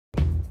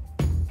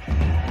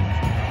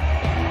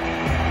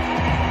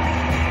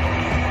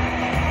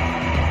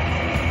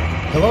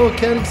Hello,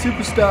 Accounting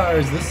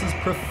Superstars. This is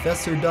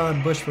Professor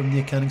Don Bush from the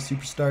Accounting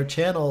Superstar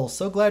channel.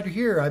 So glad you're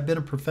here. I've been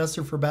a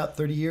professor for about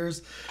 30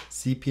 years,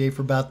 CPA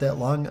for about that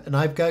long, and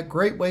I've got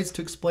great ways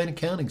to explain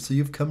accounting, so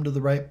you've come to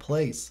the right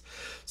place.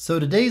 So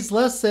today's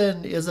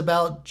lesson is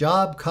about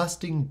job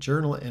costing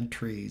journal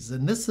entries,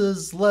 and this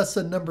is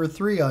lesson number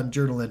 3 on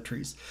journal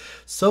entries.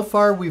 So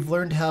far, we've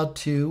learned how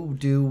to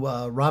do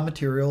raw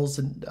materials,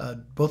 and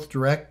both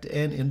direct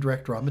and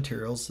indirect raw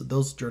materials,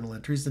 those journal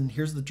entries, and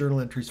here's the journal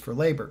entries for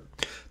labor.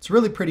 It's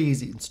really pretty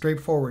easy and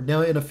straightforward.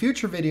 Now, in a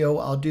future video,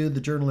 I'll do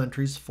the journal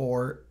entries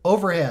for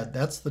overhead.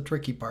 That's the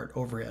tricky part,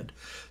 overhead.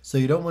 So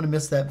you don't want to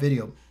miss that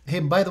video. Hey,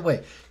 and by the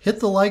way, hit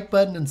the like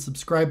button and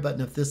subscribe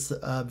button if this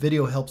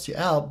video helps you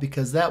out,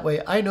 because that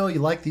way I know you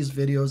like these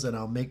videos and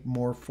I'll make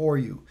more for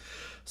you.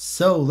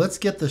 So let's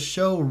get the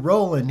show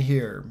rolling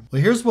here.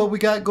 Well, here's what we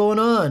got going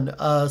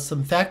on.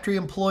 Some factory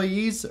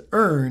employees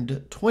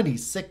earned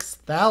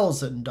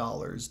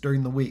 $26,000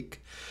 during the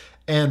week,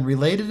 and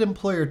related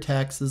employer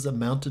taxes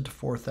amounted to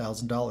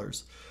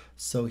 $4,000.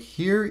 So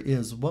here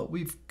is what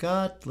we've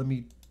got. Let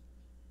me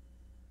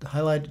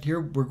highlight it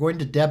here. We're going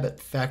to debit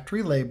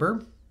factory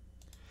labor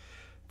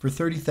for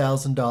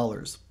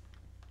 $30,000.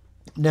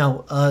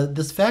 Now,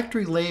 this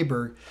factory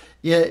labor,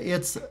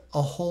 it's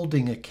a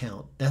holding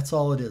account. That's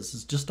all it is.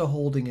 It's just a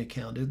holding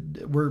account.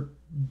 We're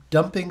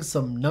dumping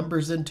some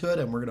numbers into it,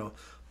 and we're going to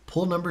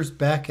pull numbers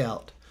back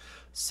out.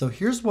 So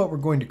here's what we're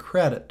going to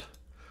credit.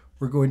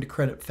 We're going to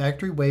credit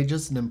factory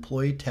wages and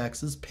employee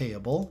taxes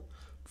payable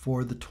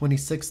for the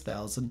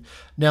 $26,000.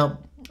 Now,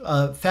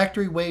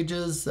 factory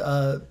wages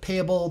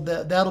payable,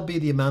 that'll be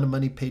the amount of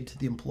money paid to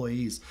the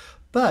employees.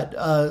 But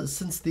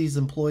since these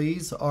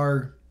employees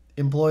are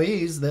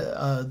employees,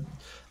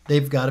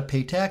 they've got to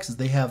pay taxes.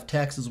 They have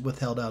taxes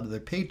withheld out of their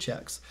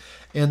paychecks.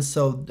 And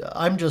so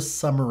I'm just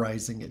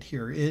summarizing it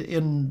here.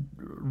 In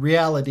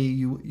reality,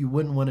 you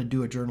wouldn't want to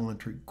do a journal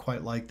entry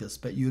quite like this,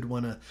 but you'd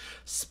want to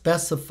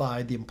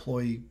specify the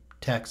employee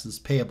taxes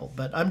payable.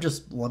 But I'm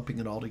just lumping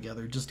it all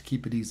together just to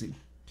keep it easy.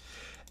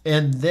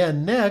 And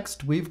then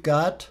next, we've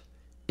got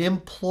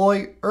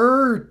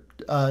employer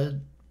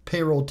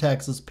payroll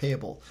taxes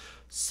payable.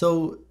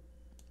 So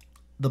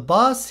the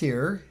boss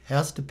here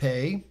has to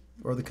pay,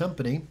 or the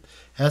company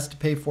has to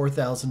pay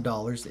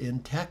 $4,000 in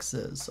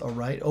taxes, all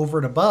right, over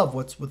and above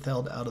what's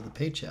withheld out of the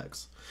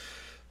paychecks.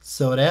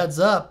 So it adds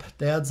up.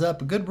 It adds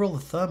up. A good rule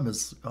of thumb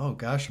is, oh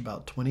gosh,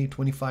 about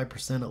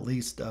 25% at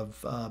least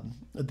of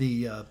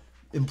the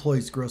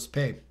employee's gross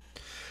pay.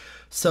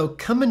 So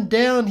coming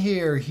down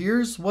here,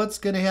 here's what's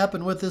going to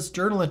happen with this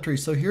journal entry.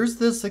 So here's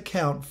this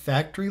account,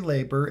 factory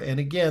labor. And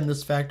again,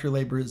 this factory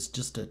labor is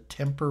just a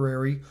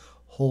temporary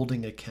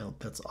holding account.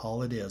 That's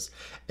all it is.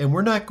 And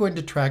we're not going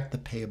to track the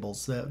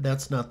payables.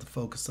 That's not the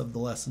focus of the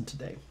lesson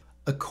today.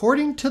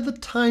 According to the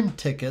time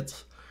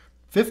tickets,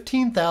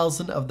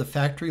 $15,000 of the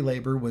factory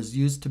labor was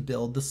used to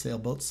build the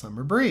sailboat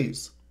Summer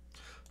Breeze.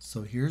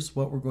 So here's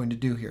what we're going to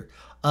do here.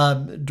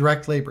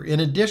 Direct labor. In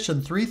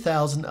addition,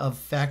 $3,000 of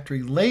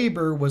factory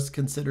labor was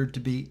considered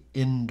to be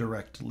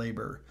indirect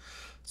labor.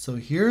 So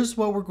here's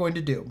what we're going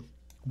to do.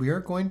 We are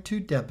going to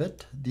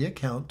debit the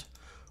account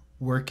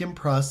work in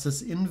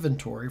process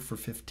inventory for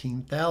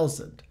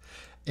 $15,000.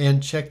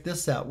 And check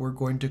this out. We're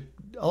going to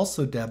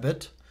also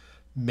debit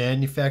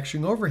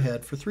manufacturing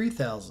overhead for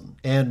 $3,000.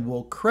 And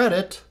we'll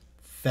credit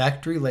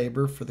factory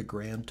labor for the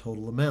grand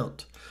total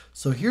amount.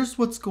 So here's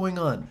what's going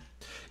on,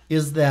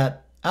 is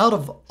that out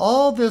of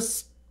all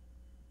this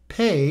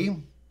pay,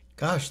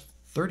 gosh,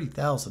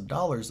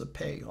 $30,000 of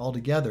pay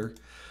altogether,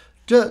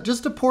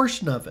 just a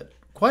portion of it,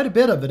 quite a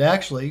bit of it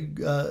actually,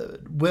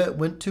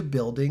 went to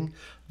building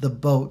the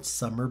boat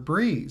Summer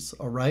Breeze,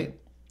 all right?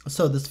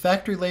 So this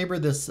factory labor,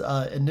 this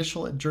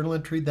initial journal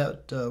entry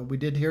that we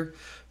did here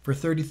for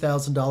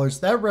 $30,000,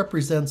 that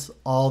represents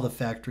all the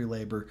factory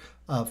labor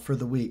for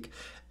the week.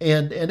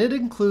 And it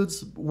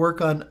includes work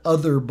on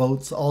other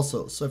boats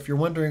also. So if you're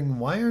wondering,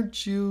 why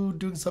aren't you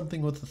doing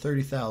something with the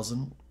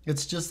 $30,000?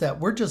 It's just that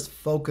we're just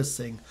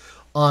focusing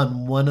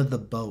on one of the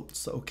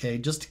boats, okay?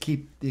 Just to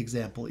keep the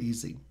example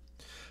easy.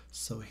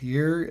 So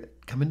here,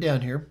 coming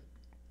down here,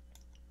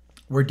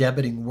 we're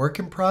debiting work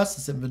in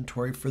process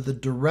inventory for the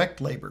direct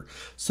labor.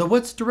 So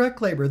what's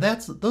direct labor?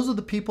 Those are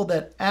the people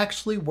that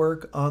actually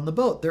work on the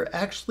boat. They're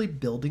actually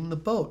building the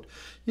boat.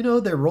 You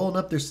know, they're rolling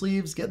up their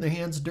sleeves, getting their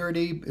hands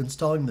dirty,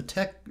 installing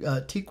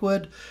the teak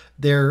wood.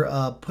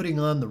 They're putting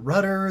on the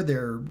rudder.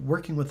 They're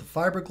working with the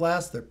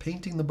fiberglass. They're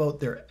painting the boat.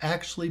 They're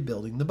actually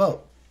building the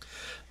boat.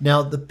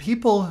 Now, the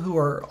people who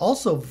are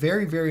also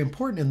very, very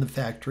important in the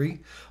factory,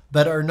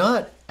 but are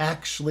not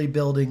actually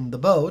building the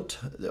boat,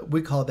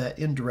 we call that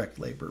indirect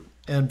labor.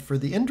 And for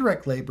the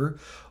indirect labor,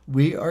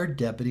 we are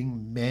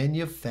debiting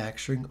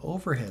manufacturing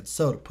overhead.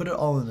 So to put it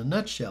all in a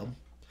nutshell,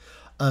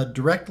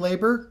 direct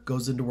labor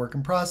goes into work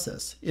in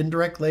process.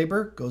 Indirect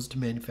labor goes to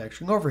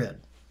manufacturing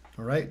overhead.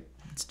 All right,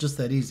 it's just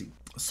that easy.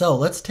 So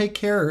let's take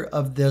care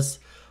of this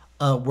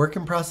work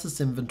in process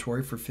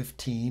inventory for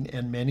 15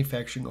 and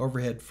manufacturing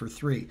overhead for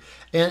 3.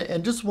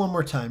 And just one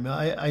more time,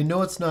 I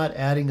know it's not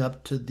adding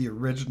up to the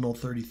original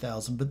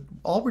 30,000, but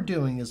all we're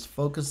doing is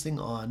focusing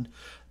on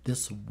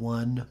this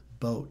one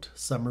boat,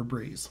 Summer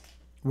Breeze.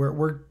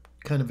 We're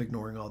kind of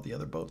ignoring all the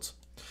other boats.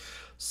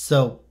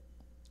 So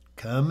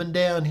coming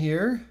down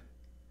here,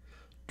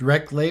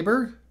 direct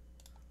labor.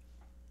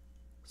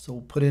 So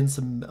we'll put in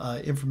some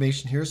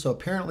information here. So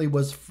apparently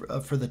was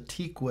for the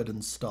teakwood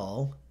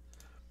install.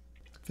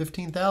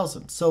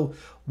 15,000. So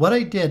what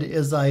I did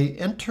is I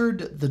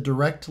entered the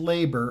direct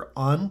labor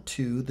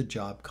onto the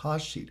job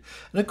cost sheet.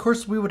 And of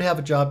course we would have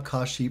a job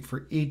cost sheet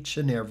for each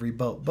and every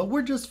boat, but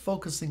we're just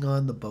focusing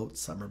on the boat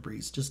Summer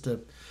Breeze just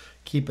to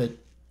keep it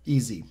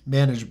easy,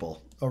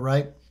 manageable, all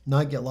right?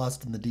 Not get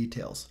lost in the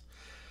details.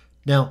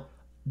 Now,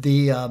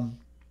 the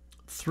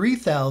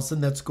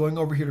 3,000 that's going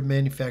over here to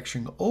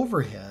manufacturing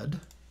overhead,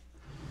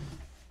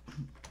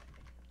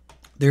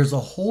 there's a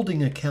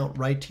holding account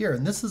right here,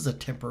 and this is a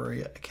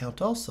temporary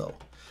account also,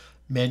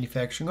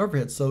 manufacturing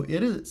overhead. So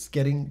it is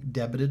getting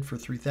debited for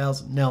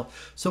 3,000. Now,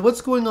 so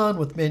what's going on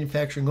with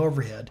manufacturing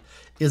overhead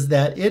is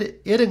that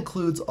it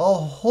includes a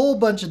whole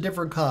bunch of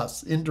different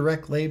costs: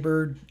 indirect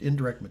labor,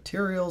 indirect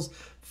materials,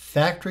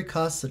 factory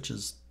costs such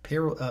as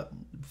payroll,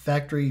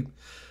 factory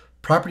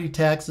property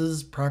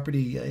taxes,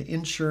 property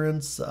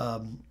insurance,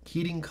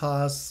 heating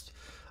costs,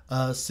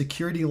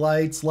 security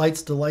lights,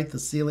 lights to light the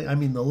ceiling. I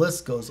mean, the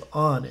list goes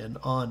on and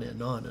on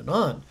and on and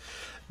on.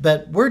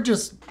 But we're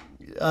just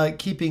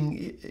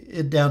keeping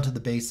it down to the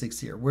basics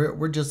here.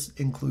 We're just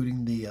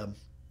including the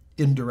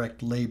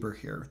indirect labor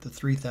here, the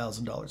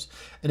 $3,000.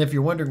 And if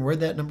you're wondering where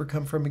that number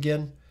come from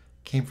again,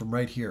 came from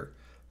right here.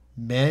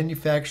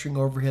 Manufacturing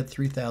overhead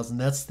 3,000.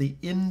 That's the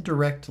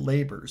indirect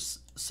labors.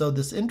 So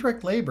this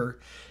indirect labor,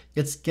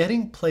 it's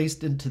getting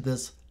placed into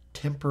this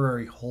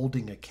temporary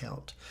holding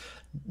account.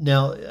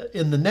 Now,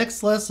 in the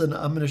next lesson,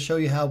 I'm going to show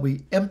you how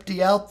we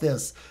empty out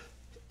this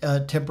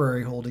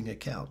temporary holding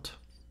account.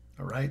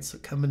 All right, so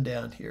coming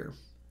down here.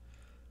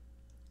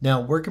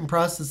 Now, work in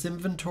process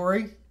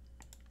inventory,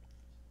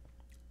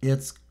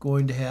 it's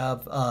going to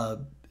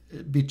have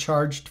be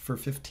charged for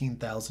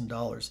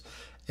 $15,000.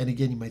 And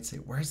again, you might say,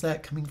 where's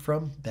that coming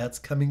from? That's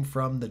coming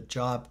from the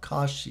job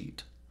cost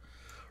sheet.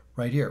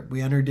 Right here,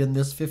 we entered in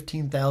this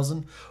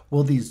 15,000.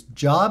 Well, these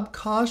job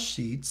cost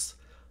sheets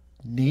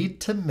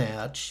need to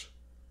match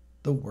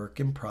the work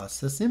in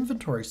process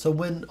inventory. So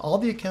when all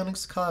the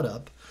accounting's caught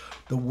up,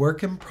 the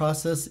work in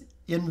process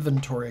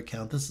inventory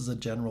account, this is a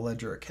general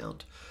ledger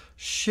account,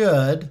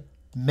 should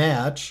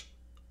match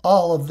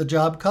all of the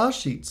job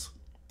cost sheets,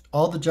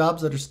 all the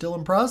jobs that are still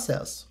in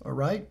process. All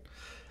right,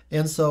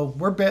 and so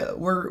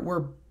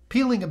we're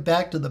peeling it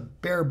back to the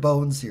bare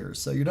bones here.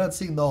 So you're not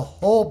seeing the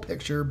whole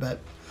picture, but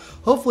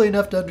hopefully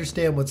enough to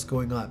understand what's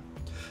going on.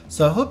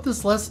 So I hope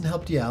this lesson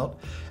helped you out.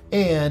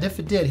 And if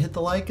it did, hit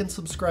the like and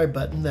subscribe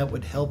button. That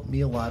would help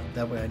me a lot.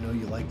 That way I know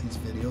you like these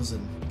videos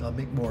and I'll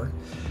make more.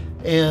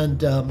 And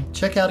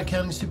check out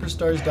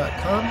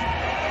accountingsuperstars.com.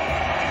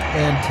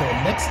 Until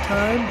next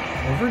time,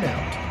 over and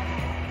out.